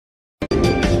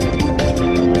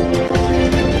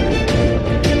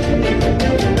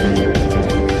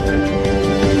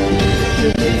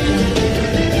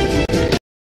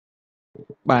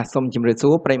បាទសូមជម្រាបសួ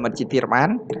រប្រិយមិត្តជាទីរាប់អាន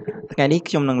ថ្ងៃនេះ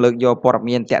ខ្ញុំនឹងលើកយកព័ត៌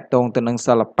មានតាក់ទងទៅនឹង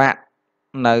សិល្បៈ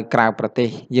នៅក្រៅប្រទេស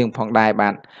យើងផងដែរបា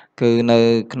ទគឺនៅ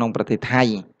ក្នុងប្រទេសថៃ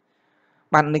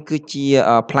បាទនេះគឺជា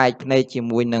ផ្លែកភ្នែកជា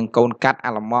មួយនឹងកូនកាត់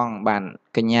អាឡឺម៉ង់បាទ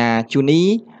កញ្ញាជូនី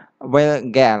វែល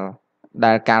ហ្គេល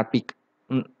ដែលកាល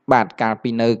ពី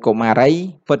នៅកូម៉ារី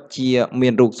ពិតជាមា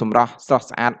នរូបសម្រស់ស្រស់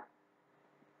ស្អាត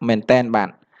មែនតែនបាទ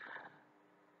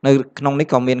នៅក្នុងនេះ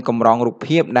ក៏មានកម្រងរូប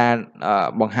ភាពដែល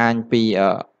បង្ហាញពី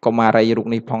កុមារីរូប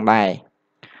នេះផងដែរ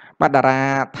បាទតារា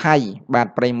ថៃបាទ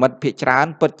ប្រិមិត្តភាគច្រើន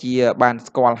ពិតជាបាន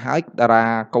ស្គាល់ហើយតារា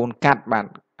កូនកាត់បាទ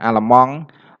អាឡឺម៉ង់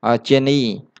ជេនី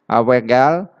វែហ្គេ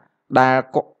ល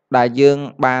ដែលយើង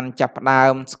បានចាប់ផ្ដើ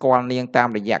មស្គាល់នាងតាម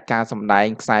រយៈការសម្ដែង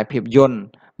ខ្សែភាពយន្ត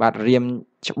បាទរៀម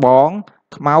ច្បង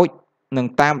ខ្មោចនិង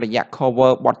តាមរយៈ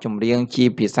cover បទចម្រៀងជា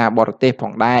ភាសាបរទេសផ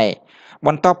ងដែរប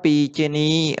ន្ទាប់ពី Jenny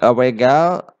Weigel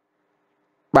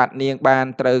បាទនាងបាន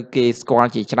ត្រូវគេស្គាល់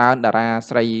ជាច្រើនតារា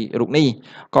ស្រីរូបនេះ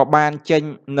ក៏បានចេញ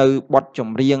នៅបទច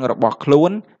ម្រៀងរបស់ខ្លួ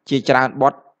នជាច្រើនប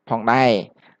ទផងដែរ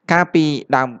កាល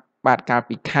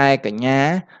ពីខែកញ្ញា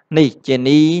នេះ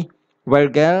Jenny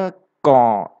Weigel ក៏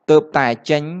ទើបតែ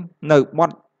ចេញនៅប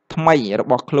ទថ្មីរ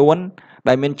បស់ខ្លួន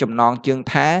ដែលមានចំណងជើង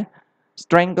ថា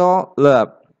Strangle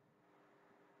Love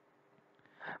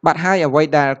បាទហើយអ្វី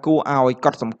ដែលគួរឲ្យក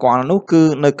ត់សម្គាល់នោះគឺ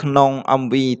នៅក្នុង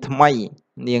MV ថ្មី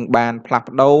នាងបានផ្លាស់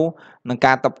ប្ដូរនឹង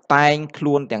ការតុបតែងខ្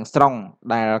លួនទាំងស្រុង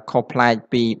ដែលខុសប្លែក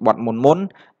ពីបទមុន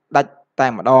ដាច់តែ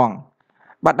ម្ដង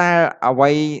បាទដែ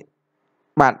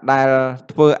ល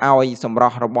ធ្វើឲ្យសម្រ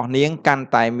ស់របស់នាងកាន់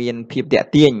តែមានភាពទាក់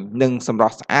ទាញនិងសម្រ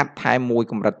ស់ស្អាតថែមមួយ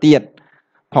កម្រិតទៀត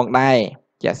ផងដែរ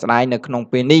ជាក់ស្ដែងនៅក្នុង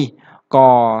ពេលនេះក៏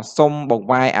សូមបង្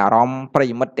វែរអារម្មណ៍ប្រិ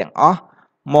យមិត្តទាំងអស់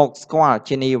មកស្គាល់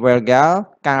Jenny Weigel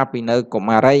កាលពីនៅកុ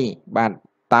មារីបាទ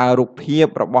តើរូបភាព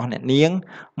របស់អ្នកនាង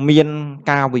មាន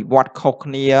ការវិវត្តខុស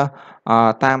គ្នា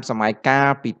តាមសម័យកាល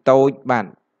ពីតូចបាទ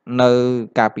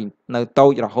នៅតូ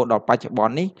ចរហូតដល់បច្ចុប្ប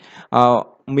ន្ននេះ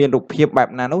មានរូបភាពបែប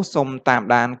ណានោះសូមតាម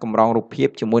ដានកម្រងរូបភាព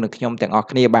ជាមួយនឹងខ្ញុំទាំងអស់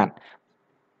គ្នាបាទ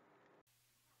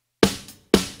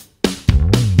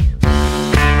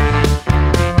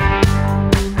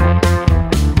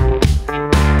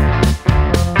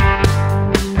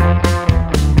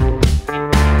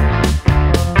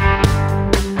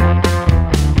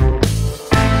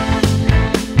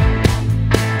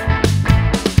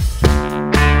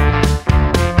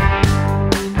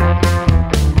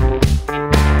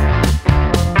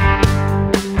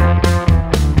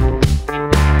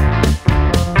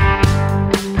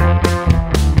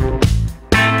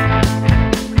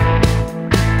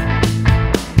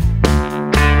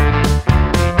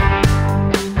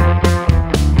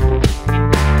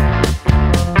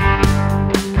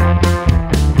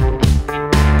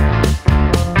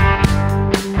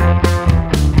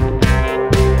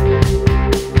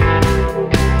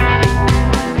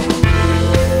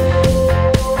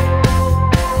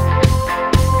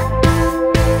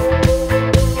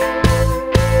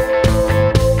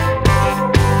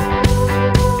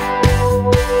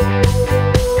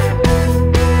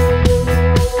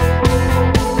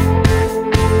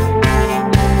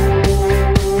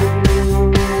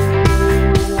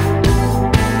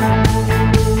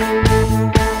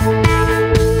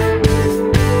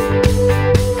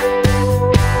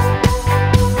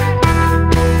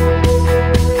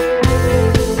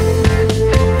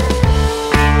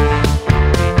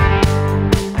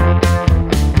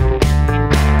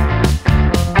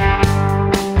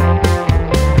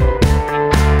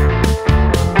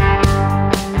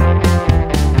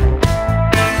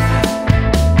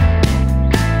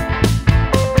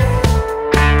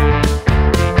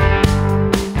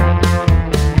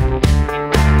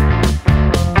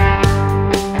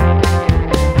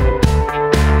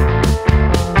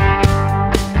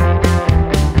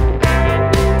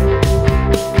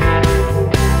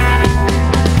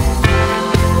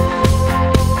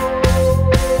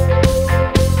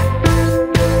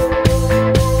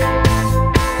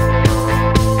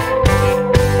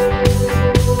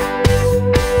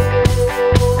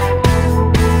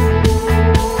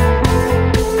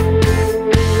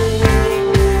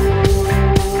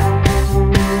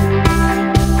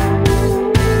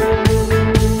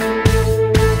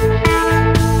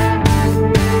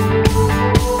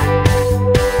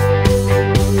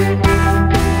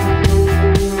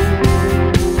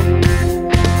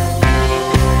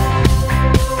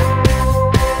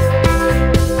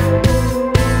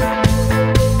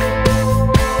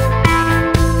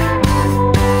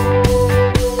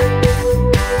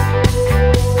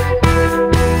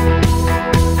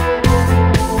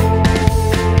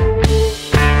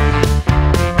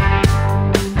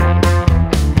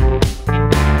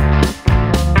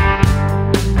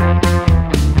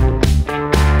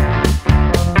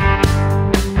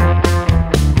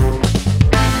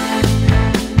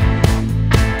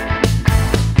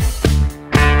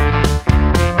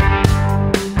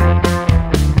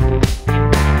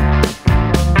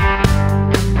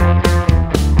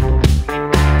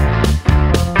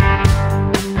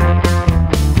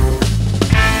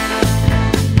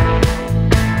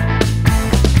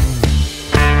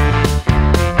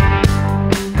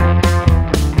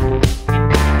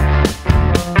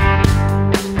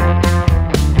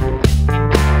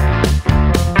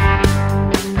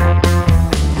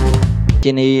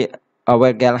ជានេះអ្វី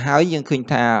ដែលហើយយើងឃើញ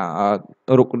ថា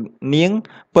រូបនាង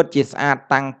ពិតជាស្អាត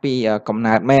តាំងពីកំ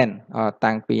ណើតមែន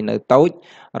តាំងពីនៅតូច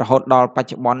រហូតដល់បច្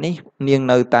ចុប្បន្ននេះនាង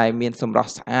នៅតែមានសម្រ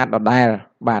ស់ស្អាតដដែល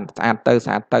បាទស្អាត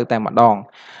ទៅតែម្ដង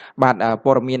បាទ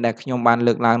ព័ត៌មានដែលខ្ញុំបាន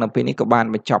លើកឡើងនៅពេលនេះក៏បាន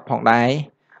បញ្ចប់ផងដែរ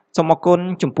សូមអរគុណ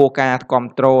ចំពោះការគាំ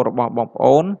ទ្ររបស់បងប្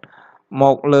អូនម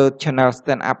កលើ Channel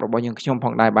Stand Up របស់យើងខ្ញុំផ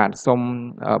ងដែរបាទសូម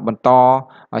បន្ត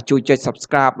ជួយចុច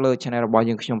Subscribe លើ Channel របស់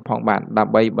យើងខ្ញុំផងបាទដើ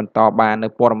ម្បីបន្តបាននៅ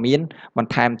ព័ត៌មានប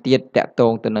ន្ថែមទៀតតាក់ទ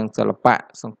ងទៅនឹងសិល្បៈ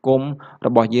សង្គមរ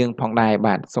បស់យើងផងដែរ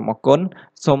បាទសូមអរគុណ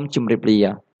សូមជម្រាបលា